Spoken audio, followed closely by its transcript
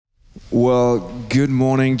Well, good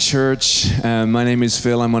morning, church. My name is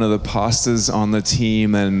Phil. I'm one of the pastors on the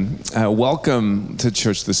team, and welcome to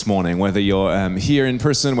church this morning. Whether you're here in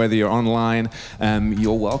person, whether you're online,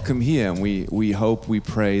 you're welcome here. And we hope, we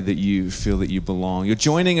pray that you feel that you belong. You're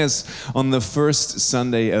joining us on the first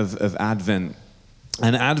Sunday of Advent.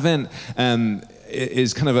 And Advent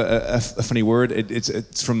is kind of a funny word.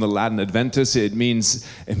 It's from the Latin adventus. It means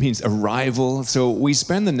arrival. So we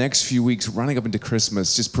spend the next few weeks running up into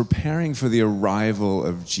Christmas just preparing for the arrival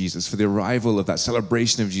of Jesus, for the arrival of that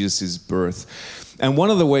celebration of Jesus' birth. And one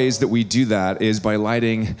of the ways that we do that is by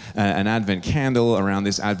lighting an Advent candle around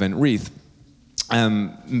this Advent wreath.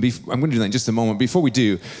 I'm going to do that in just a moment. Before we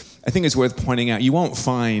do, I think it's worth pointing out, you won't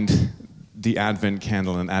find the Advent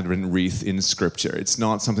candle and Advent wreath in Scripture. It's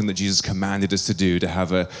not something that Jesus commanded us to do, to have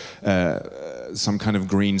some kind of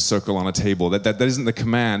green circle on a table. That isn't the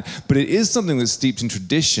command, but it is something that's steeped in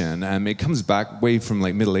tradition. It comes back way from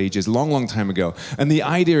like Middle Ages, long time ago. And the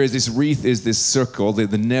idea is this wreath is this circle,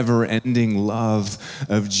 the never-ending love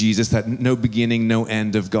of Jesus, that no beginning, no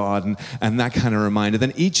end of God, and that kind of reminder.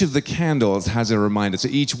 Then each of the candles has a reminder. So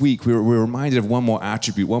each week we're reminded of one more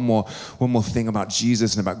attribute, one more thing about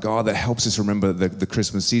Jesus and about God that helps us remember the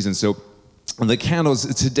Christmas season. So the candles,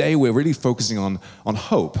 today we're really focusing on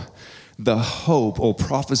hope. The hope or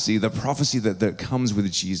prophecy, the prophecy that comes with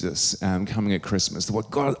Jesus coming at Christmas,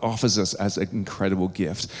 what God offers us as an incredible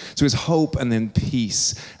gift. So it's hope and then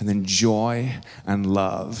peace and then joy and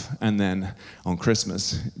love. And then on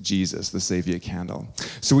Christmas, Jesus, the Savior candle.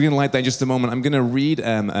 So we're going to light that in just a moment. I'm going to read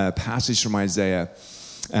a passage from Isaiah,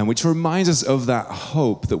 which reminds us of that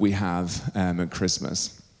hope that we have at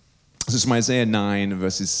Christmas. This is from Isaiah 9,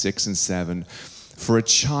 verses 6 and 7. For a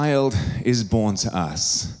child is born to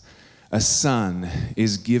us. A son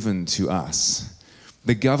is given to us.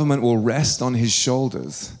 The government will rest on his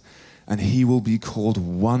shoulders, and he will be called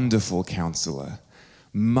Wonderful Counselor,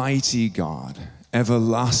 Mighty God,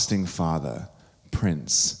 Everlasting Father,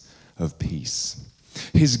 Prince of Peace.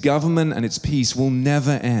 His government and its peace will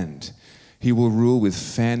never end. He will rule with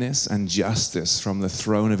fairness and justice from the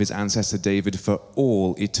throne of his ancestor David for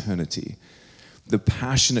all eternity. The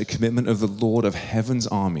passionate commitment of the Lord of heaven's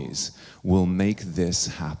armies will make this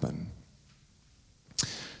happen.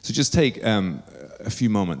 So just take a few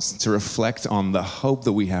moments to reflect on the hope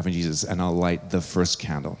that we have in Jesus, and I'll light the first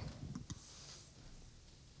candle.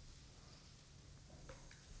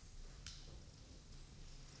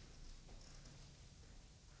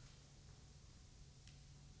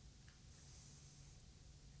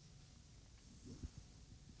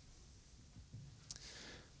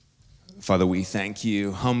 Father, we thank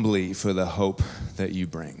you humbly for the hope that you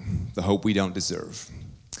bring, the hope we don't deserve.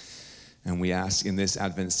 And we ask in this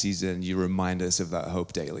Advent season, you remind us of that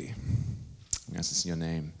hope daily. We ask this in your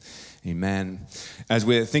name. Amen. As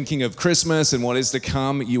we're thinking of Christmas and what is to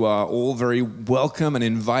come, you are all very welcome and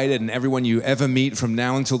invited, and everyone you ever meet from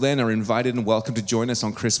now until then are invited and welcome to join us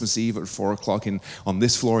on Christmas Eve at 4 o'clock on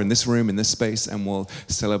this floor, in this room, in this space, and we'll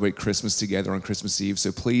celebrate Christmas together on Christmas Eve.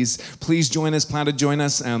 So please join us, plan to join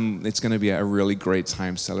us. It's going to be a really great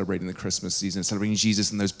time celebrating the Christmas season, celebrating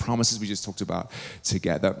Jesus and those promises we just talked about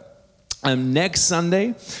together. Next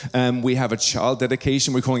Sunday, we have a child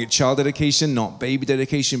dedication. We're calling it child dedication, not baby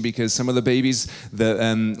dedication, because some of the babies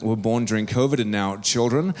that were born during COVID are now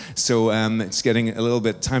children. So it's getting a little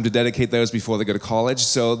bit time to dedicate those before they go to college.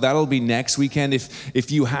 So that'll be next weekend.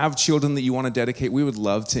 If you have children that you want to dedicate, we would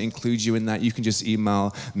love to include you in that. You can just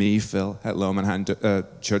email me, Phil, at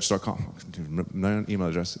lowermanhattanchurch.com. No email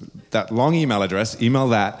address. That long email address, email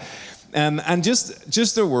that. And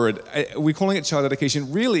just a word, we're calling it child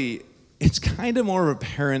dedication. Really, it's kind of more of a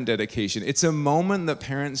parent dedication. It's a moment that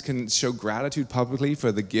parents can show gratitude publicly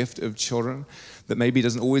for the gift of children that maybe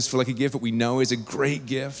doesn't always feel like a gift, but we know is a great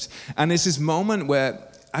gift. And it's this moment where,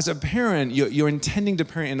 as a parent, you're intending to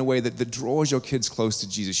parent in a way that draws your kids close to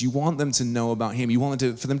Jesus. You want them to know about him. You want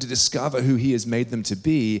for them to discover who he has made them to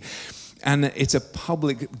be. And it's a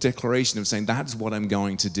public declaration of saying, that's what I'm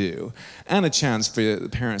going to do. And a chance for the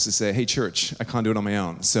parents to say, hey, church, I can't do it on my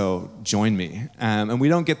own, so join me. And we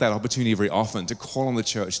don't get that opportunity very often to call on the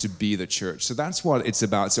church to be the church. So that's what it's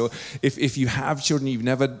about. So if you have children, you've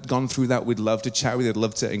never gone through that, we'd love to chat with you. I'd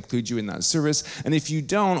love to include you in that service. And if you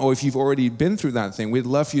don't, or if you've already been through that thing, we'd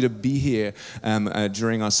love for you to be here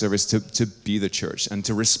during our service to be the church and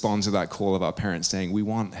to respond to that call of our parents saying, we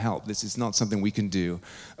want help. This is not something we can do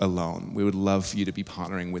alone. We would love for you to be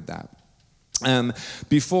partnering with that.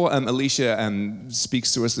 Before Alicia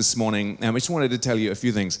speaks to us this morning, I just wanted to tell you a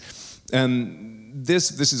few things.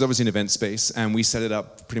 This is obviously an event space, and we set it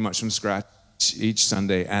up pretty much from scratch each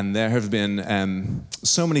Sunday, and there have been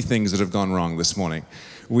so many things that have gone wrong this morning.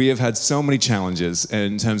 we have had so many challenges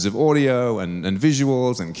in terms of audio and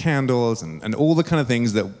visuals and candles and all the kind of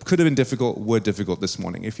things that could have been difficult were difficult this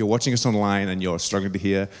morning. If you're watching us online and you're struggling to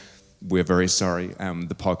hear, we're very sorry.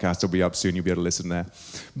 The podcast will be up soon. You'll be able to listen there.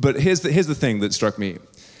 But here's the thing that struck me.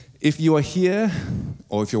 If you are here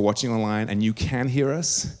or if you're watching online and you can hear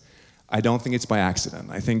us, I don't think it's by accident.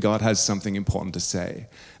 I think God has something important to say,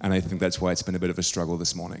 and I think that's why it's been a bit of a struggle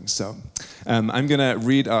this morning. So I'm going to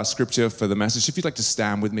read our scripture for the message. If you'd like to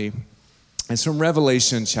stand with me. It's from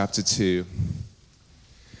Revelation chapter 2.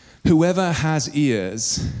 Whoever has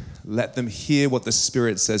ears, let them hear what the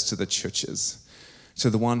Spirit says to the churches. To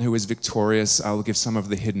the one who is victorious, I will give some of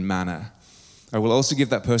the hidden manna. I will also give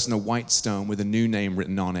that person a white stone with a new name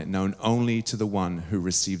written on it, known only to the one who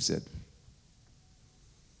receives it.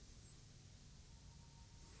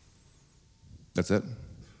 That's it?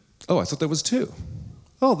 Oh, I thought there was 2.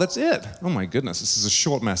 Oh, that's it. Oh my goodness, this is a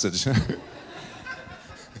short message.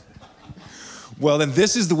 Well, then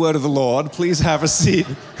this is the word of the Lord. Please have a seat.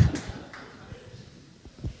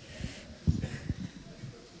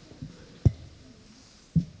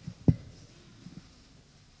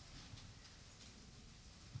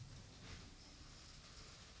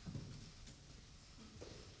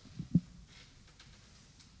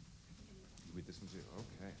 Read this one too.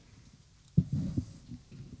 Okay.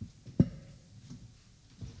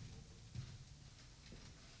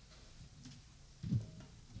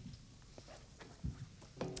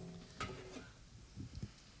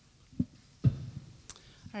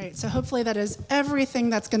 All right, so hopefully that is everything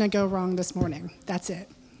that's going to go wrong this morning. That's it.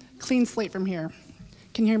 Clean slate from here.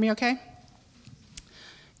 Can you hear me okay?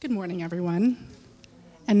 Good morning, everyone,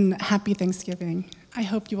 and happy Thanksgiving. I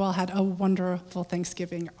hope you all had a wonderful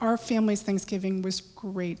Thanksgiving. Our family's Thanksgiving was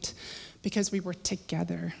great because we were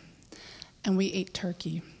together, and we ate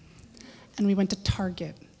turkey, and we went to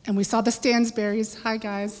Target, and we saw the Stansberries. Hi,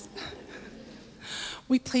 guys.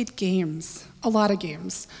 We played games, a lot of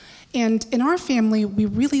games. And in our family, we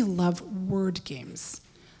really love word games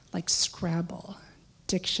like Scrabble,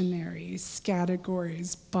 dictionaries,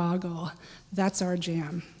 categories, Boggle. That's our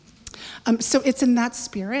jam. So it's in that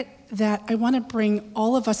spirit that I want to bring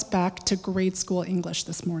all of us back to grade school English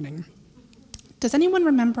this morning. Does anyone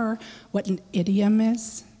remember what an idiom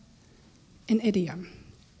is? An idiom,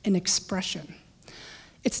 an expression.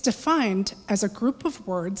 It's defined as a group of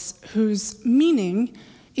words whose meaning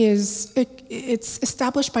it's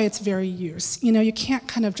established by its very use. You know, you can't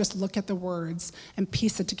kind of just look at the words and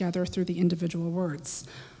piece it together through the individual words.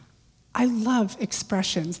 I love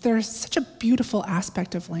expressions. They're such a beautiful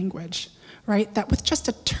aspect of language, right? That with just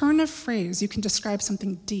a turn of phrase, you can describe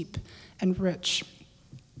something deep and rich.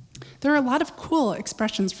 There are a lot of cool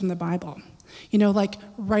expressions from the Bible, you know, like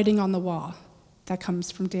writing on the wall. That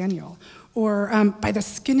comes from Daniel. Or by the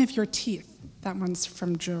skin of your teeth. That one's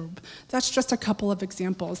from Job. That's just a couple of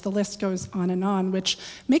examples. The list goes on, which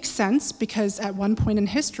makes sense because at one point in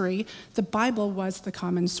history, the Bible was the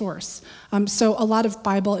common source. So a lot of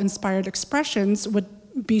Bible-inspired expressions would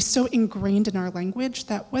be so ingrained in our language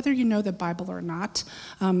that whether you know the Bible or not,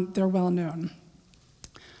 they're well known.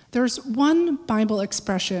 There's one Bible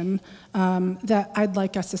expression that I'd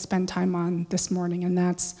like us to spend time on this morning, and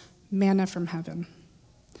that's manna from heaven.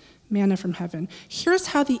 Manna from heaven. Here's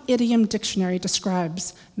how the Idiom Dictionary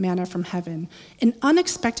describes manna from heaven: an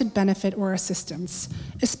unexpected benefit or assistance,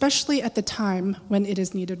 especially at the time when it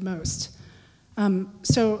is needed most.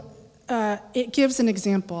 It gives an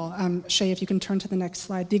example. Shay, if you can turn to the next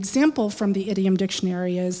slide. The example from the Idiom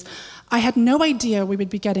Dictionary is, I had no idea we would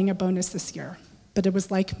be getting a bonus this year, but it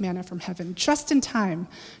was like manna from heaven, just in time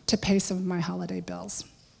to pay some of my holiday bills.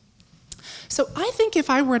 So I think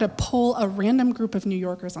if I were to poll a random group of New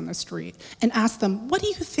Yorkers on the street and ask them, what do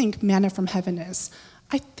you think manna from heaven is?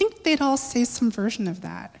 I think they'd all say some version of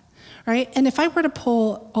that, right? And if I were to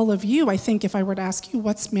poll all of you, I think if I were to ask you,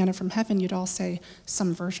 what's manna from heaven, you'd all say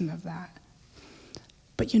some version of that.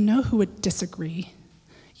 But you know who would disagree?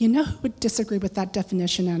 You know who would disagree with that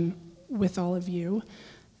definition and with all of you?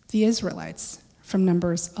 The Israelites from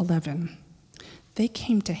Numbers 11. They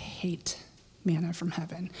came to hate manna from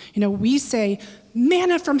heaven. You know, we say,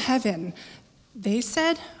 manna from heaven. They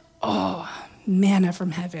said, oh, manna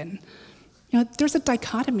from heaven. You know, there's a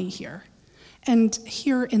dichotomy here. And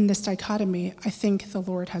here in this dichotomy, I think the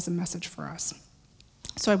Lord has a message for us.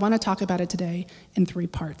 So I want to talk about it today in 3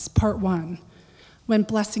 parts. Part 1, when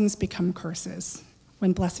blessings become curses.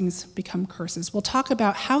 When blessings become curses. We'll talk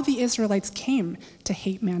about how the Israelites came to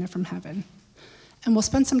hate manna from heaven. And we'll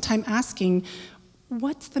spend some time asking,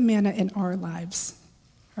 what's the manna in our lives?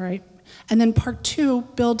 All right? And then part 2,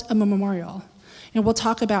 build a memorial. And we'll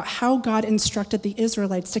talk about how God instructed the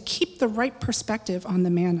Israelites to keep the right perspective on the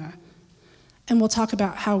manna. And we'll talk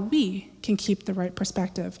about how we can keep the right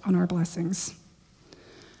perspective on our blessings.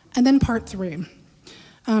 And then part 3,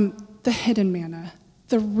 the hidden manna,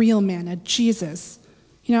 the real manna, Jesus.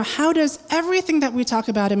 How does everything that we talk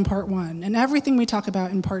about in part 1 and everything we talk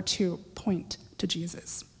about in part 2 point to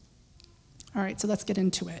Jesus? All right, so let's get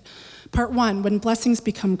into it. Part 1, when blessings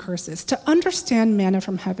become curses. To understand manna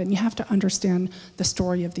from heaven, you have to understand the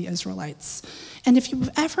story of the Israelites. And if you've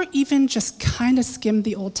ever even just kind of skimmed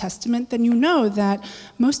the Old Testament, then you know that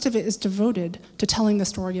most of it is devoted to telling the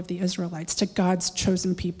story of the Israelites, to God's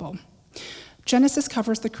chosen people. Genesis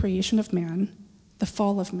covers the creation of man, the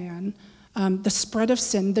fall of man, the spread of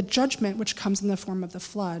sin, the judgment which comes in the form of the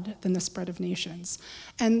flood, then the spread of nations.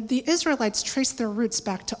 And the Israelites trace their roots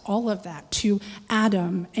back to all of that, to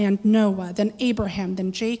Adam and Noah, then Abraham,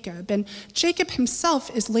 then Jacob. And Jacob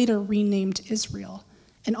himself is later renamed Israel,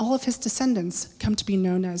 and all of his descendants come to be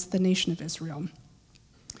known as the nation of Israel.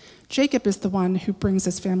 Jacob is the one who brings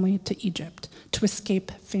his family to Egypt to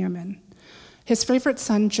escape famine. His favorite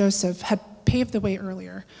son, Joseph, had paved the way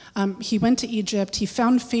earlier. He went to Egypt, he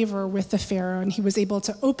found favor with the Pharaoh, and he was able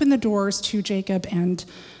to open the doors to Jacob and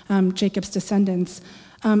Jacob's descendants.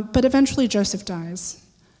 But eventually Joseph dies,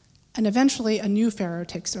 and eventually a new Pharaoh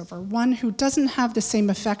takes over, one who doesn't have the same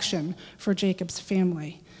affection for Jacob's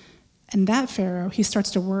family. And that Pharaoh, he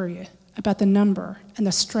starts to worry about the number and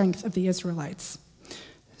the strength of the Israelites,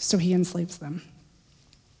 so he enslaves them.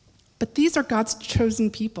 But these are God's chosen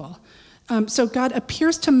people. So God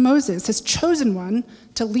appears to Moses, his chosen one,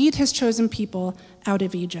 to lead his chosen people out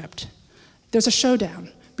of Egypt. There's a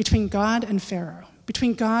showdown between God and Pharaoh,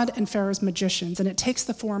 between God and Pharaoh's magicians, and it takes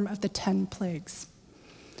the form of the 10 plagues.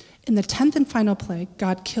 In the 10th and final plague,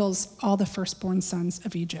 God kills all the firstborn sons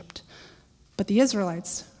of Egypt. But the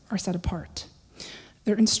Israelites are set apart.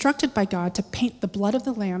 They're instructed by God to paint the blood of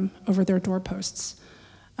the lamb over their doorposts.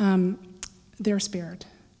 They're spared.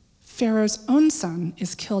 Pharaoh's own son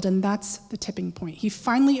is killed, and that's the tipping point. He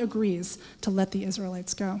finally agrees to let the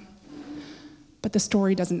Israelites go. But the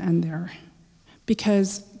story doesn't end there,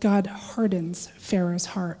 because God hardens Pharaoh's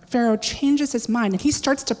heart. Pharaoh changes his mind, and he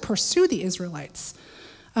starts to pursue the Israelites.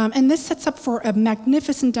 And this sets up for a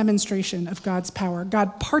magnificent demonstration of God's power.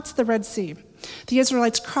 God parts the Red Sea. The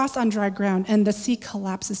Israelites cross on dry ground, and the sea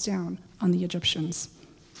collapses down on the Egyptians.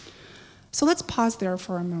 So let's pause there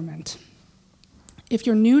for a moment. If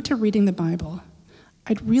you're new to reading the Bible,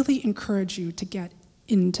 I'd really encourage you to get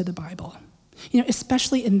into the Bible,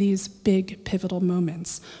 especially in these big pivotal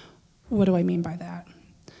moments. What do I mean by that?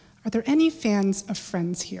 Are there any fans of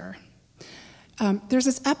Friends here? There's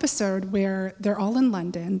this episode where they're all in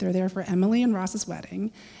London. They're there for Emily and Ross's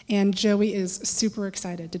wedding, and Joey is super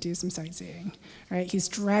excited to do some sightseeing. Right? He's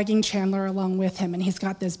dragging Chandler along with him, and he's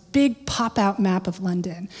got this big pop-out map of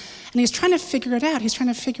London. And he's trying to figure it out. He's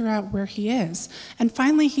trying to figure out where he is. And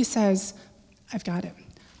finally he says, I've got it.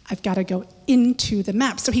 I've got to go into the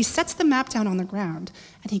map. So he sets the map down on the ground,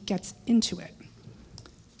 and he gets into it.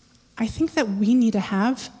 I think that we need to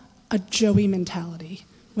have a Joey mentality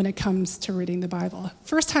when it comes to reading the Bible.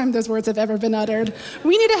 First time those words have ever been uttered.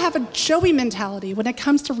 We need to have a Joey mentality when it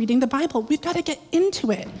comes to reading the Bible. We've got to get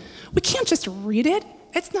into it. We can't just read it.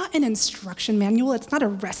 It's not an instruction manual. It's not a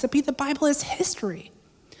recipe. The Bible is history,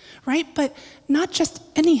 right? But not just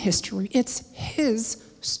any history. It's his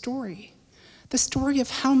story. The story of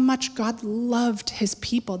how much God loved his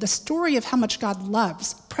people. The story of how much God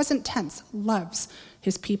loves, present tense, loves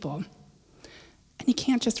his people. And you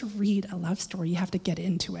can't just read a love story, you have to get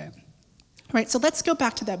into it. Right, so let's go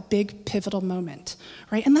back to that big pivotal moment,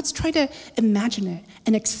 right? And let's try to imagine it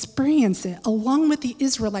and experience it along with the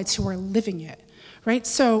Israelites who are living it, right?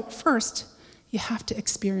 So first, you have to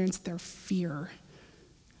experience their fear.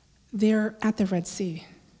 They're at the Red Sea.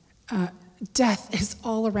 Death is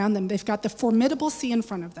all around them. They've got the formidable sea in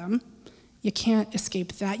front of them. You can't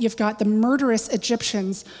escape that. You've got the murderous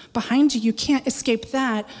Egyptians behind you. You can't escape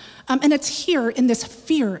that. And it's here in this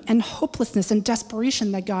fear and hopelessness and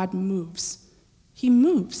desperation that God moves. He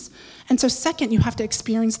moves. And so second, you have to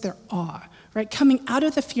experience their awe, right? Coming out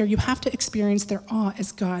of the fear, you have to experience their awe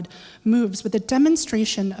as God moves with a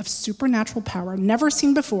demonstration of supernatural power never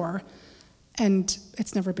seen before, and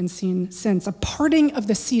it's never been seen since. A parting of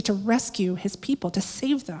the sea to rescue his people, to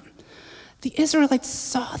save them. The Israelites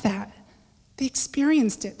saw that. They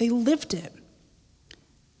experienced it. They lived it.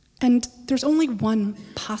 And there's only one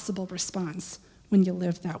possible response when you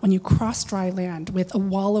live that, when you cross dry land with a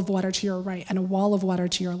wall of water to your right and a wall of water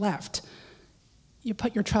to your left. You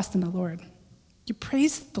put your trust in the Lord. You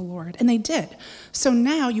praise the Lord, and they did. So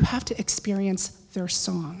now you have to experience their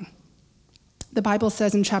song. The Bible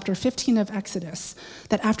says in chapter 15 of Exodus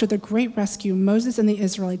that after the great rescue, Moses and the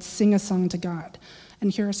Israelites sing a song to God.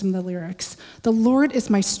 And here are some of the lyrics. The Lord is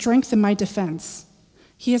my strength and my defense.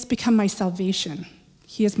 He has become my salvation.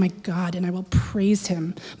 He is my God, and I will praise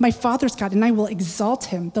him. My father's God, and I will exalt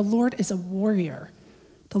him. The Lord is a warrior.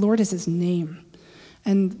 The Lord is his name.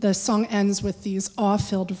 And the song ends with these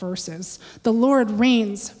awe-filled verses. The Lord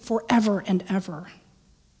reigns forever and ever.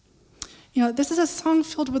 This is a song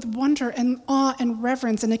filled with wonder and awe and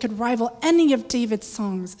reverence, and it could rival any of David's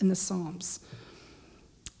songs in the Psalms.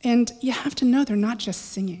 And you have to know they're not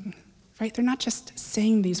just singing, right? They're not just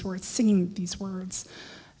saying these words, singing these words.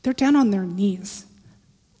 They're down on their knees.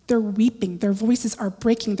 They're weeping. Their voices are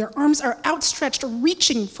breaking. Their arms are outstretched,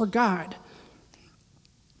 reaching for God.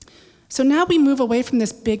 So now we move away from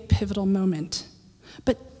this big pivotal moment,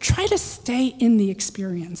 but try to stay in the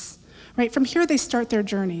experience. Right? From here, they start their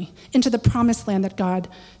journey into the promised land that God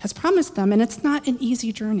has promised them, and it's not an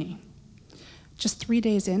easy journey. Just 3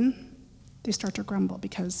 days in, they start to grumble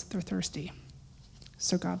because they're thirsty.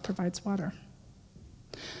 So God provides water.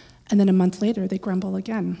 And then a month later, they grumble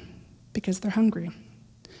again because they're hungry.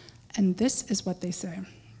 And this is what they say.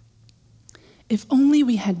 If only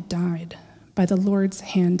we had died by the Lord's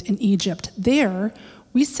hand in Egypt. There,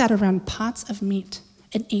 we sat around pots of meat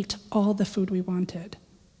and ate all the food we wanted.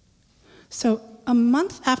 So a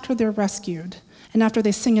month after they're rescued, and after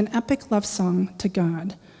they sing an epic love song to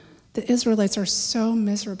God, the Israelites are so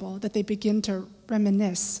miserable that they begin to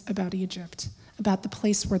reminisce about Egypt, about the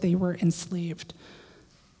place where they were enslaved.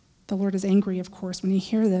 The Lord is angry, of course, when you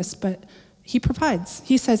hear this, but he provides.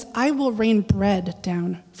 He says, I will rain bread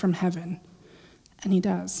down from heaven. And he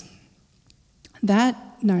does.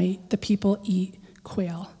 That night, the people eat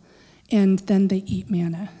quail. And then they eat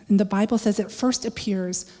manna. And the Bible says it first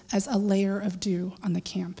appears as a layer of dew on the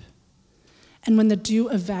camp. And when the dew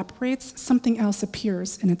evaporates, something else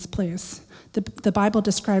appears in its place. The Bible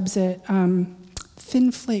describes it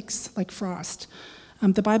thin flakes like frost.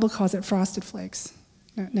 The Bible calls it frosted flakes.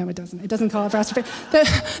 No, it doesn't. It doesn't call it frosted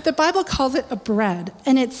flakes. The Bible calls it a bread.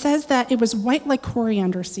 And it says that it was white like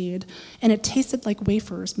coriander seed, and it tasted like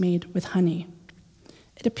wafers made with honey.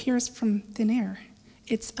 It appears from thin air.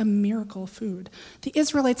 It's a miracle food. The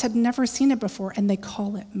Israelites had never seen it before, and they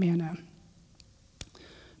call it manna.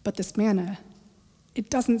 But this manna, it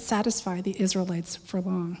doesn't satisfy the Israelites for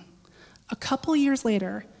long. A couple years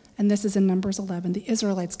later, and this is in Numbers 11, the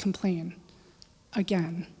Israelites complain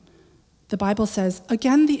again. The Bible says,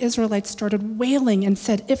 again the Israelites started wailing and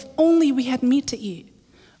said, if only we had meat to eat.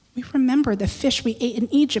 We remember the fish we ate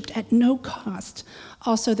in Egypt at no cost,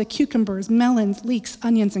 also the cucumbers, melons, leeks,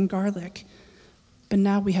 onions, and garlic. But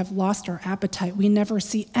now we have lost our appetite. We never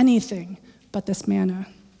see anything but this manna.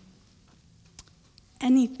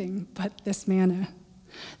 Anything but this manna.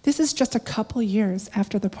 This is just a couple years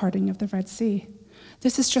after the parting of the Red Sea.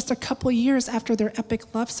 This is just a couple years after their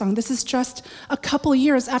epic love song. This is just a couple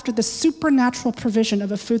years after the supernatural provision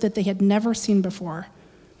of a food that they had never seen before.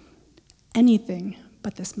 Anything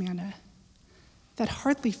but this manna. That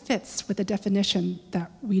hardly fits with the definition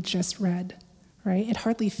that we just read. Right? It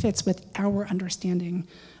hardly fits with our understanding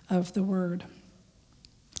of the word.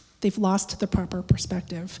 They've lost the proper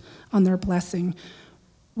perspective on their blessing.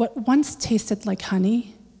 What once tasted like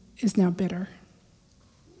honey is now bitter.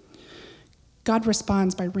 God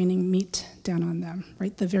responds by raining meat down on them,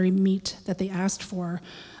 right? The very meat that they asked for.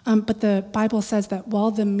 But the Bible says that while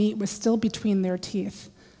the meat was still between their teeth,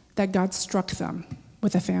 that God struck them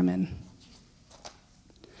with a famine.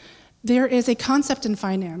 There is a concept in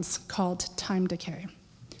finance called time decay.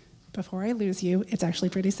 Before I lose you, it's actually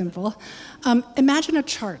pretty simple. Imagine a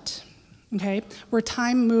chart, okay, where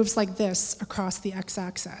time moves like this across the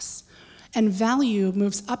x-axis, and value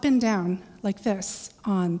moves up and down like this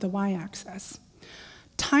on the y-axis.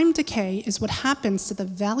 Time decay is what happens to the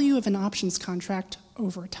value of an options contract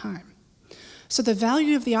over time. So the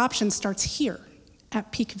value of the option starts here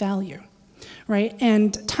at peak value. Right?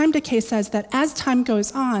 And time decay says that as time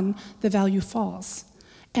goes on, the value falls,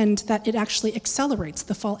 and that it actually accelerates.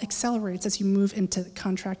 The fall accelerates as you move into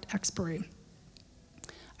contract expiry.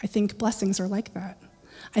 I think blessings are like that.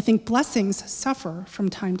 I think blessings suffer from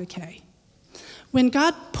time decay. When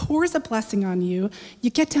God pours a blessing on you, you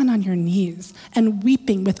get down on your knees and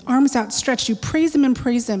weeping with arms outstretched, you praise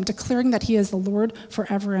him, declaring that he is the Lord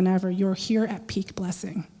forever and ever. You're here at peak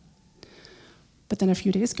blessing. But then a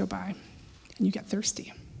few days go by, and you get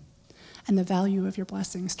thirsty, and the value of your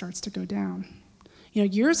blessing starts to go down.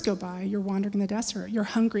 Years go by, you're wandering in the desert, you're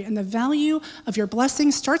hungry, and the value of your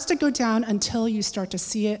blessing starts to go down until you start to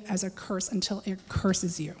see it as a curse, until it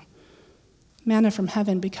curses you. Manna from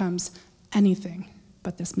heaven becomes anything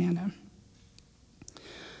but this manna.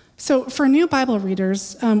 So for new Bible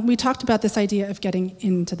readers, we talked about this idea of getting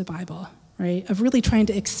into the Bible, right? Of really trying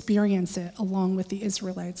to experience it along with the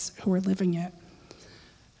Israelites who were living it.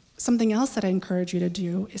 Something else that I encourage you to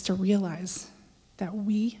do is to realize that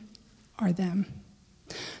we are them.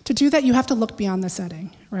 To do that, you have to look beyond the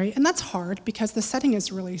setting, right? And that's hard because the setting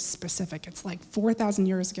is really specific. It's like 4,000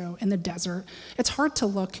 years ago in the desert. It's hard to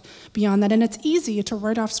look beyond that, and it's easy to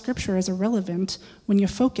write off Scripture as irrelevant when you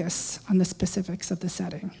focus on the specifics of the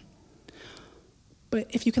setting. But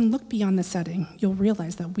if you can look beyond the setting, you'll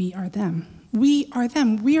realize that we are them. We are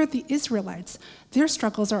them. We are the Israelites. Their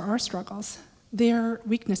struggles are our struggles. Their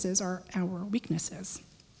weaknesses are our weaknesses.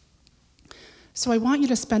 So I want you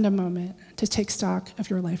to spend a moment to take stock of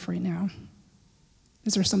your life right now.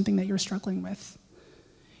 Is there something that you're struggling with?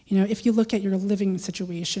 If you look at your living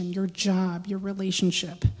situation, your job, your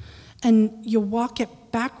relationship, and you walk it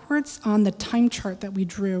backwards on the time chart that we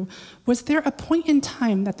drew, was there a point in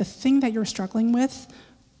time that the thing that you're struggling with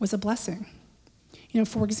was a blessing?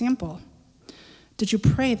 For example, did you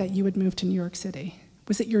pray that you would move to New York City?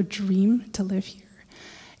 Was it your dream to live here?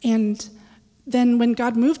 And then when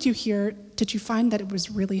God moved you here, did you find that it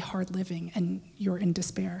was really hard living and you're in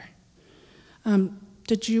despair?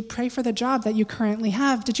 Did you pray for the job that you currently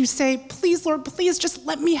have? Did you say, please, Lord, please just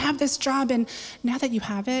let me have this job, and now that you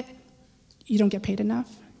have it, you don't get paid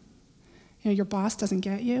enough? Your boss doesn't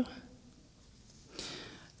get you?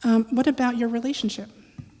 What about your relationship?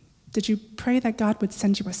 Did you pray that God would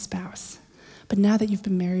send you a spouse? But now that you've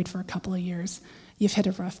been married for a couple of years, you've hit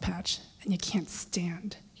a rough patch and you can't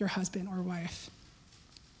stand your husband or wife.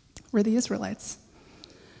 We're the Israelites.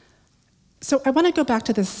 So I want to go back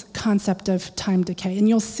to this concept of time decay, and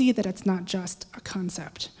you'll see that it's not just a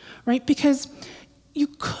concept, right? Because you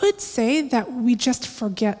could say that we just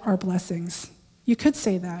forget our blessings. You could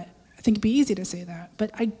say that. I think it'd be easy to say that, but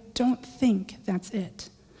I don't think that's it.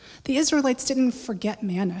 The Israelites didn't forget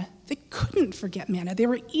manna. They couldn't forget manna. They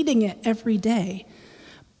were eating it every day,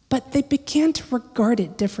 but they began to regard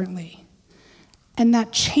it differently. And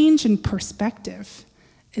that change in perspective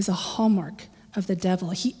is a hallmark of the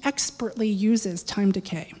devil. He expertly uses time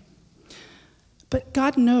decay. But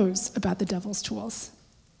God knows about the devil's tools,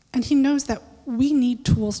 and he knows that we need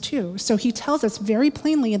tools too. So he tells us very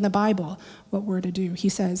plainly in the Bible what we're to do. He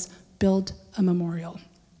says, build a memorial.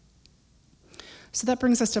 So that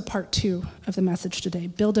brings us to part 2 of the message today,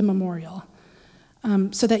 build a memorial.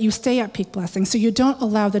 So that you stay at peak blessing, so you don't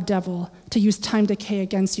allow the devil to use time decay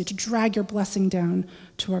against you, to drag your blessing down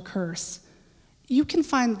to a curse. You can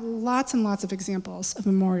find lots and lots of examples of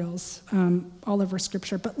memorials all over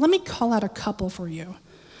Scripture, but let me call out a couple for you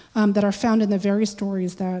that are found in the very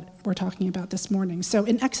stories that we're talking about this morning. So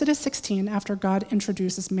in Exodus 16, after God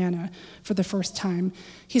introduces manna for the first time,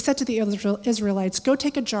 he said to the Israelites, go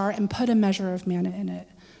take a jar and put a measure of manna in it,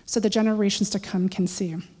 so the generations to come can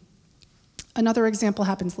see. Another example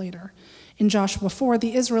happens later. In Joshua 4,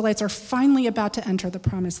 the Israelites are finally about to enter the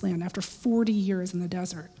promised land after 40 years in the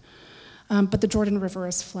desert. But the Jordan River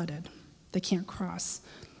is flooded. They can't cross.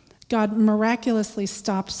 God miraculously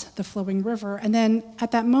stops the flowing river, and then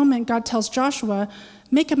at that moment, God tells Joshua,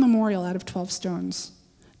 make a memorial out of 12 stones.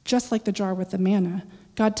 Just like the jar with the manna,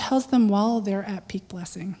 God tells them while they're at peak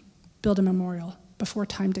blessing, build a memorial before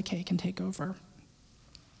time decay can take over.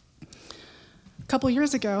 A couple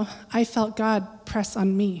years ago, I felt God press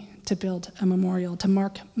on me to build a memorial to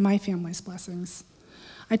mark my family's blessings.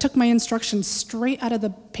 I took my instructions straight out of the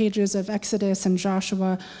pages of Exodus and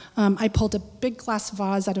Joshua. I pulled a big glass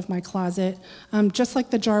vase out of my closet, just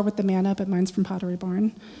like the jar with the manna, but mine's from Pottery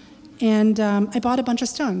Barn. And I bought a bunch of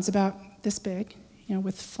stones about this big,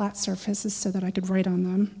 with flat surfaces so that I could write on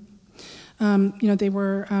them. They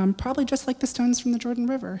were probably just like the stones from the Jordan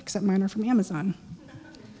River, except mine are from Amazon.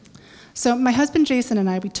 So my husband Jason and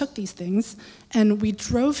I, we took these things and we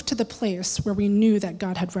drove to the place where we knew that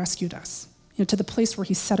God had rescued us, to the place where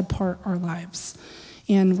he set apart our lives.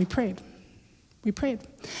 And we prayed. We prayed.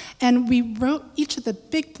 And we wrote each of the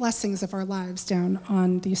big blessings of our lives down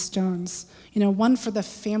on these stones. One for the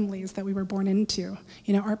families that we were born into,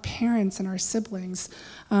 our parents and our siblings,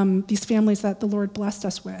 these families that the Lord blessed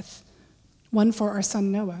us with. One for our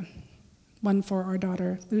son Noah. One for our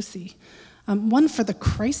daughter Lucy. One for the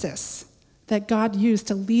crisis that God used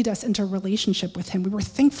to lead us into a relationship with him. We were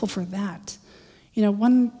thankful for that.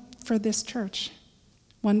 One for this church,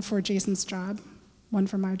 one for Jason's job, one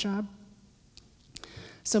for my job.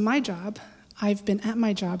 So my job, I've been at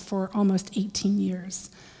my job for almost 18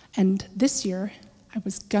 years. And this year, I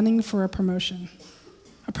was gunning for a promotion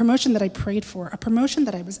that I prayed for, a promotion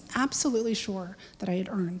that I was absolutely sure that I had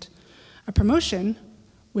earned, a promotion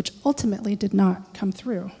which ultimately did not come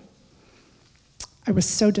through. I was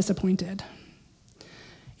so disappointed.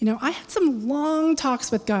 I had some long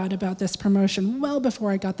talks with God about this promotion well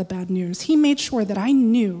before I got the bad news. He made sure that I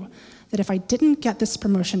knew that if I didn't get this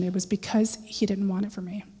promotion, it was because he didn't want it for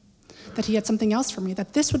me, that he had something else for me,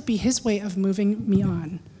 that this would be his way of moving me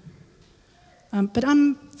on. But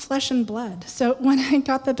I'm flesh and blood. So when I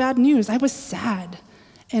got the bad news, I was sad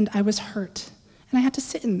and I was hurt, and I had to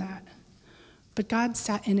sit in that. But God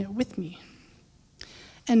sat in it with me.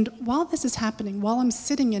 And while this is happening, while I'm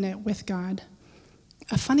sitting in it with God,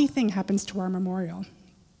 a funny thing happens to our memorial.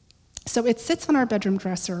 So it sits on our bedroom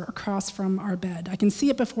dresser across from our bed. I can see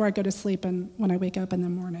it before I go to sleep and when I wake up in the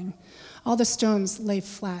morning. All the stones lay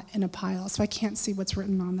flat in a pile, so I can't see what's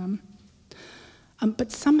written on them.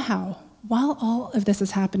 But somehow, while all of this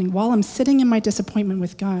is happening, while I'm sitting in my disappointment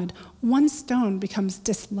with God, one stone becomes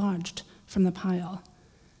dislodged from the pile.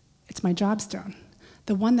 It's my job stone,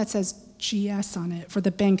 the one that says GS on it for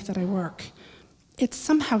the bank that I work. It's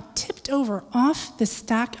somehow tipped over off the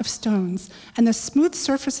stack of stones, and the smooth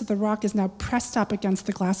surface of the rock is now pressed up against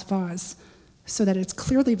the glass vase so that it's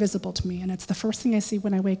clearly visible to me, and it's the first thing I see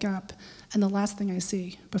when I wake up and the last thing I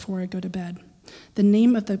see before I go to bed. The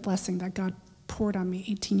name of the blessing that God poured on me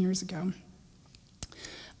 18 years ago.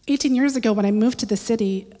 18 years ago, when I moved to the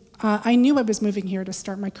city, I knew I was moving here to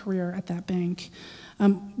start my career at that bank.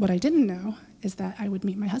 What I didn't know is that I would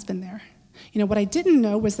meet my husband there. What I didn't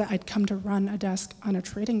know was that I'd come to run a desk on a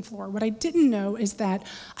trading floor. What I didn't know is that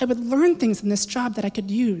I would learn things in this job that I could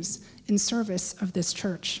use in service of this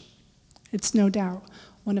church. It's no doubt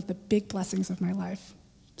one of the big blessings of my life.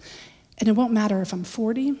 And it won't matter if I'm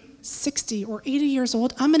 40, 60, or 80 years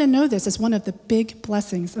old, I'm going to know this as one of the big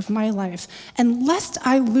blessings of my life. And lest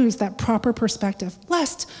I lose that proper perspective,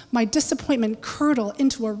 lest my disappointment curdle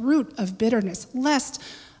into a root of bitterness, lest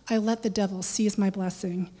I let the devil seize my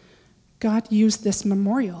blessing, God used this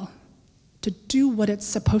memorial to do what it's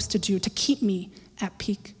supposed to do, to keep me at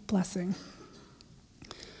peak blessing.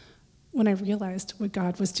 When I realized what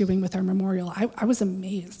God was doing with our memorial, I was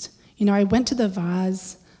amazed. I went to the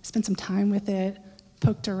vase, spent some time with it,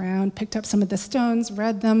 poked around, picked up some of the stones,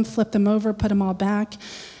 read them, flipped them over, put them all back.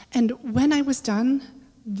 And when I was done,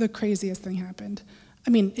 the craziest thing happened.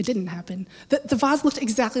 It didn't happen. The vase looked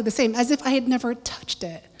exactly the same, as if I had never touched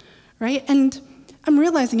it, right? And I'm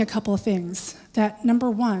realizing a couple of things. That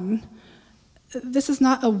number one, this is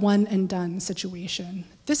not a one and done situation.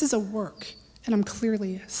 This is a work, and I'm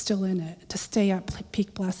clearly still in it to stay at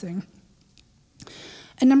peak blessing.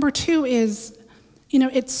 And number two is,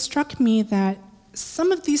 it struck me that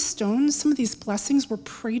some of these stones, some of these blessings were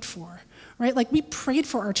prayed for, right? Like we prayed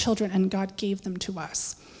for our children and God gave them to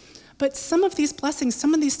us. But some of these blessings,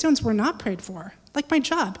 some of these stones were not prayed for. Like my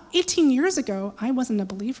job. 18 years ago, I wasn't a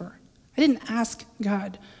believer. I didn't ask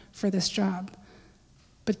God for this job,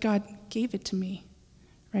 but God gave it to me,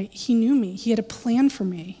 right? He knew me. He had a plan for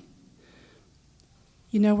me.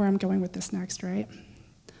 You know where I'm going with this next, right?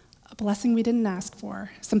 A blessing we didn't ask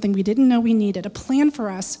for, something we didn't know we needed, a plan for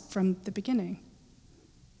us from the beginning.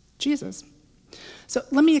 Jesus. So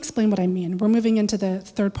let me explain what I mean. We're moving into the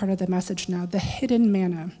third part of the message now, the hidden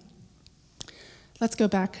manna. Let's go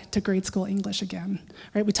back to grade school English again.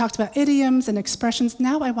 Right? We talked about idioms and expressions.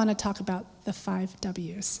 Now I want to talk about the 5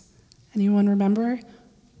 W's. Anyone remember?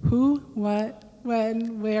 Who, what,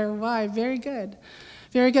 when, where, why? Very good.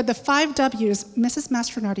 Very good. The 5 W's, Mrs.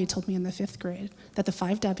 Mastronardi told me in the 5th grade that the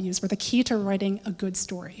 5 W's were the key to writing a good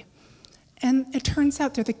story. And it turns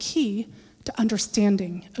out they're the key to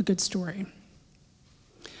understanding a good story.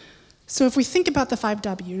 So if we think about the 5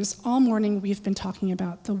 W's, all morning we've been talking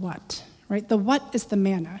about the what. Right? The what is the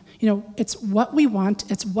manna. It's what we want,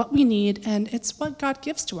 it's what we need, and it's what God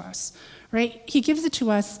gives to us, right? He gives it to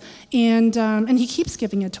us, and he keeps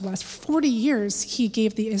giving it to us. For 40 years, he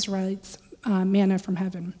gave the Israelites manna from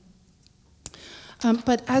heaven.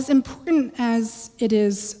 But as important as it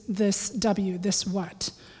is this W, this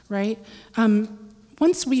what, right?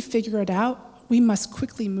 Once we figure it out, we must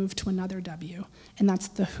quickly move to another W, and that's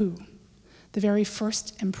the who. The very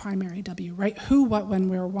first and primary W, right? Who, what, when,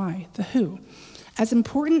 where, why, the who. As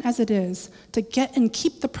important as it is to get and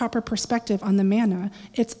keep the proper perspective on the manna,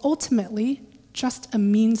 it's ultimately just a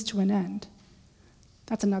means to an end.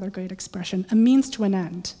 That's another great expression, a means to an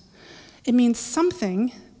end. It means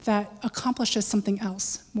something that accomplishes something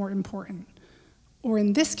else more important. Or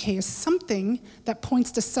in this case, something that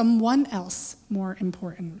points to someone else more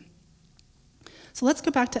important. So let's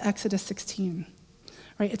go back to Exodus 16.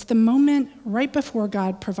 Right? It's the moment right before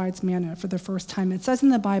God provides manna for the first time. It says in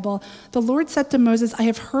the Bible, the Lord said to Moses, I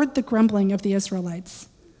have heard the grumbling of the Israelites.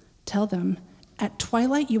 Tell them, at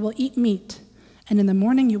twilight you will eat meat, and in the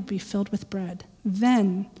morning you will be filled with bread.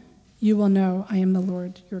 Then You will know I am the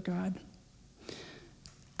Lord your God.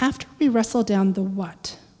 After we wrestle down the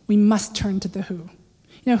what, we must turn to the who.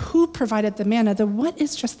 Who provided the manna? The what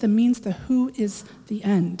is just the means, the who is the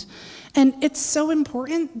end. And it's so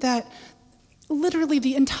important that literally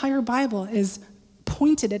the entire Bible is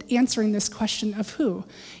pointed at answering this question of who.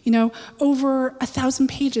 Over 1,000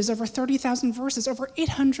 pages, over 30,000 verses, over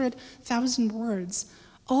 800,000 words,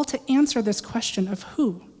 all to answer this question of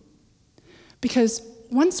who. Because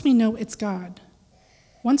once we know it's God,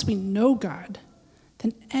 once we know God,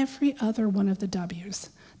 then every other one of the W's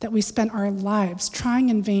that we spent our lives trying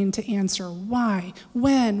in vain to answer why,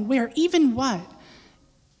 when, where, even what,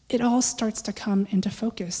 it all starts to come into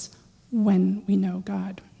focus when we know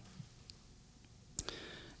God.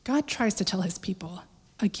 God tries to tell his people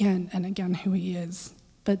again and again who he is,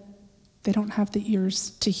 but they don't have the ears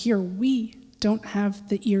to hear. We don't have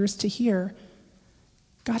the ears to hear.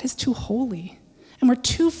 God is too holy, and we're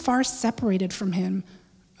too far separated from him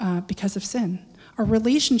because of sin. Our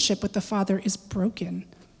relationship with the Father is broken.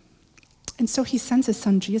 And so he sends his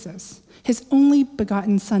son Jesus, his only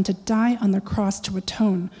begotten son, to die on the cross to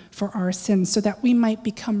atone for our sins so that we might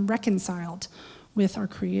become reconciled with our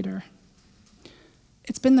Creator.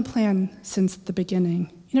 It's been the plan since the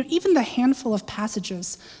beginning. Even the handful of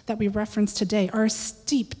passages that we reference today are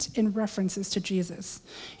steeped in references to Jesus.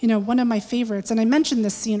 One of my favorites, and I mentioned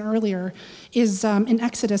this scene earlier, is in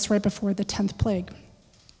Exodus right before the 10th plague.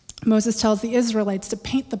 Moses tells the Israelites to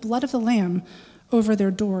paint the blood of the lamb over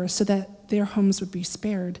their doors so that their homes would be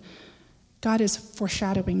spared. God is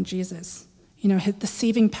foreshadowing Jesus, the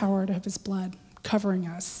saving power of his blood covering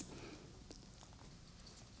us.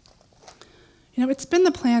 It's been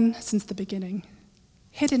the plan since the beginning,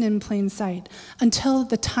 hidden in plain sight, until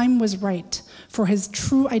the time was right for his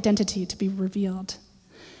true identity to be revealed.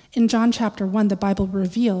 In John chapter 1, the Bible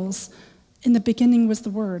reveals, in the beginning was the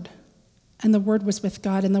Word, and the Word was with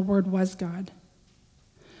God, and the Word was God.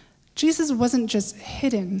 Jesus wasn't just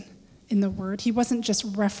hidden in the Word. He wasn't just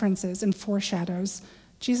references and foreshadows.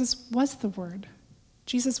 Jesus was the Word.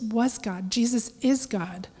 Jesus was God. Jesus is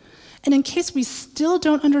God. And in case we still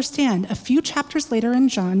don't understand, a few chapters later in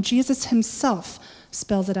John, Jesus himself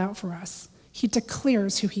spells it out for us. He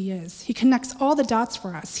declares who he is. He connects all the dots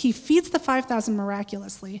for us. He feeds the 5,000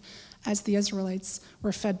 miraculously as the Israelites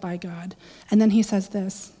were fed by God. And then he says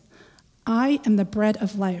this, I am the bread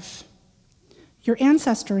of life. Your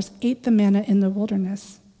ancestors ate the manna in the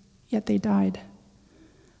wilderness, yet they died.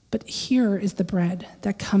 But here is the bread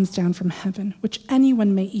that comes down from heaven, which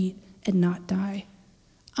anyone may eat and not die.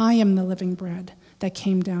 I am the living bread that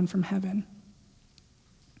came down from heaven.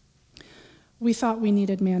 We thought we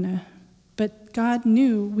needed manna, but God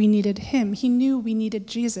knew we needed him. He knew we needed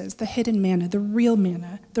Jesus, the hidden manna, the real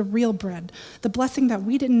bread, the blessing that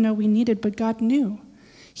we didn't know we needed, but God knew.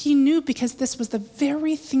 He knew because this was the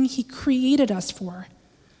very thing he created us for,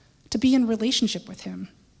 to be in relationship with him.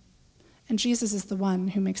 And Jesus is the one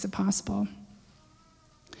who makes it possible.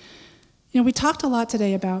 We talked a lot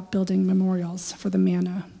today about building memorials for the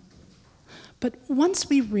manna. But once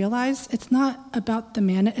we realize it's not about the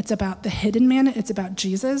manna, it's about the hidden manna, it's about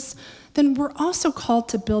Jesus, then we're also called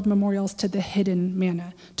to build memorials to the hidden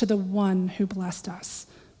manna, to the one who blessed us.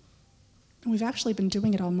 And we've actually been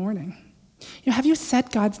doing it all morning. Have you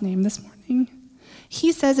said God's name this morning?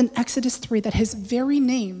 He says in Exodus 3 that his very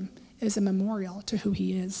name is a memorial to who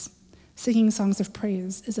he is. Singing songs of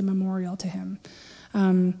praise is a memorial to him.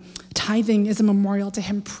 Tithing is a memorial to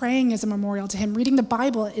him. Praying is a memorial to him. Reading the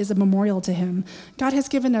Bible is a memorial to him. God has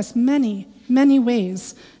given us many, many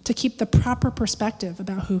ways to keep the proper perspective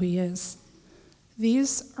about who he is.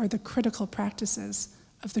 These are the critical practices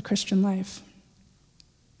of the Christian life.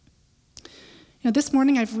 This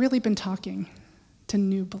morning I've really been talking to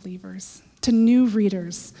new believers, to new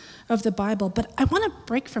readers of the Bible, but I want to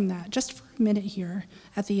break from that just for a minute here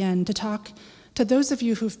at the end to talk to those of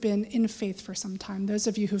you who've been in faith for some time, those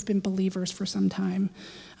of you who've been believers for some time,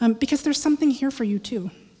 because there's something here for you too.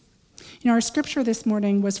 Our scripture this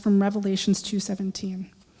morning was from Revelations 2:17.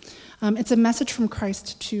 It's a message from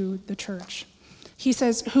Christ to the church. He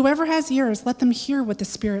says, whoever has ears, let them hear what the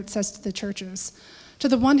Spirit says to the churches. To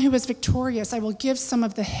the one who is victorious, I will give some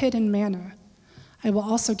of the hidden manna. I will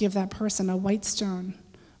also give that person a white stone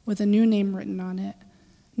with a new name written on it,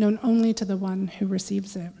 known only to the one who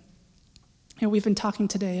receives it. We've been talking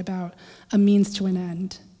today about a means to an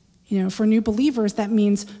end. For new believers, that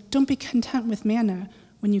means don't be content with manna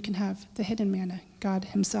when you can have the hidden manna, God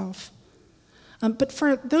himself. But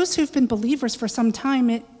for those who've been believers for some time,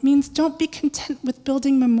 it means don't be content with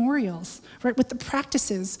building memorials, right, with the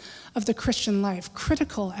practices of the Christian life,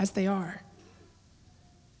 critical as they are.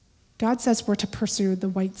 God says we're to pursue the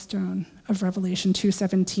white stone of Revelation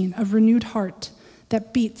 2:17, a renewed heart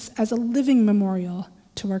that beats as a living memorial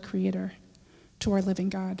to our Creator, to our living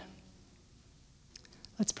God.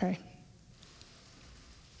 Let's pray.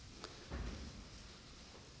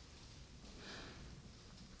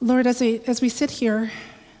 Lord, as we sit here,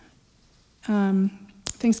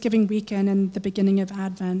 Thanksgiving weekend and the beginning of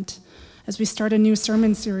Advent, as we start a new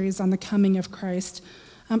sermon series on the coming of Christ,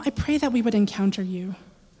 I pray that we would encounter you,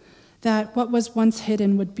 that what was once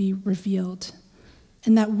hidden would be revealed,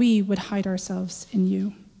 and that we would hide ourselves in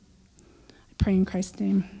you. I pray in Christ's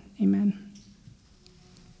name, amen.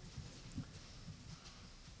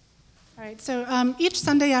 All right, so each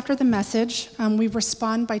Sunday after the message, we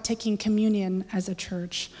respond by taking communion as a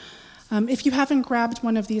church. If you haven't grabbed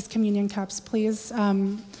one of these communion cups, please,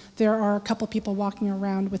 there are a couple people walking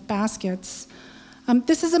around with baskets.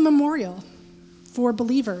 This is a memorial for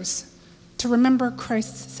believers to remember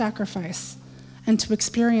Christ's sacrifice and to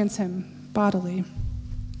experience him bodily.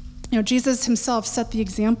 You know, Jesus himself set the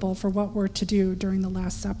example for what we're to do during the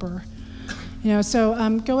Last Supper.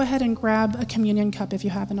 So go ahead and grab a communion cup if you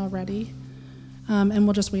haven't already, and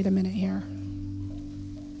we'll just wait a minute here.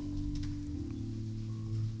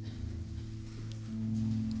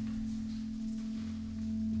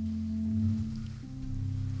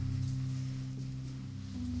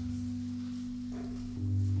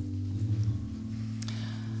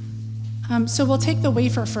 So we'll take the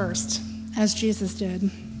wafer first, as Jesus did.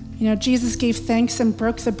 Jesus gave thanks and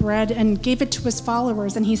broke the bread and gave it to his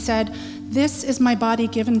followers, and he said, "This is my body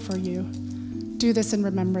given for you. Do this in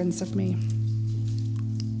remembrance of me."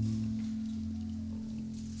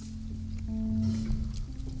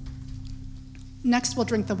 Next, we'll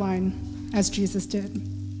drink the wine, as Jesus did.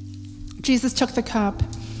 Jesus took the cup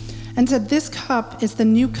and said, "This cup is the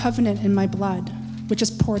new covenant in my blood, which is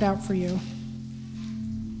poured out for you."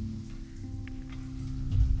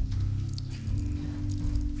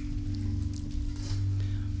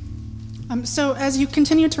 So as you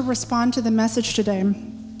continue to respond to the message today,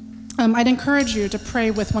 I'd encourage you to pray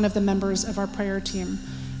with one of the members of our prayer team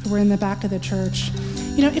who are in the back of the church.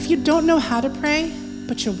 If you don't know how to pray,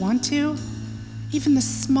 but you want to, even the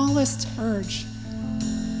smallest urge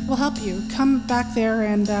will help you. Come back there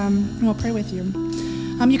and we'll pray with you.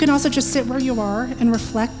 You can also just sit where you are and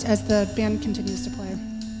reflect as the band continues to play.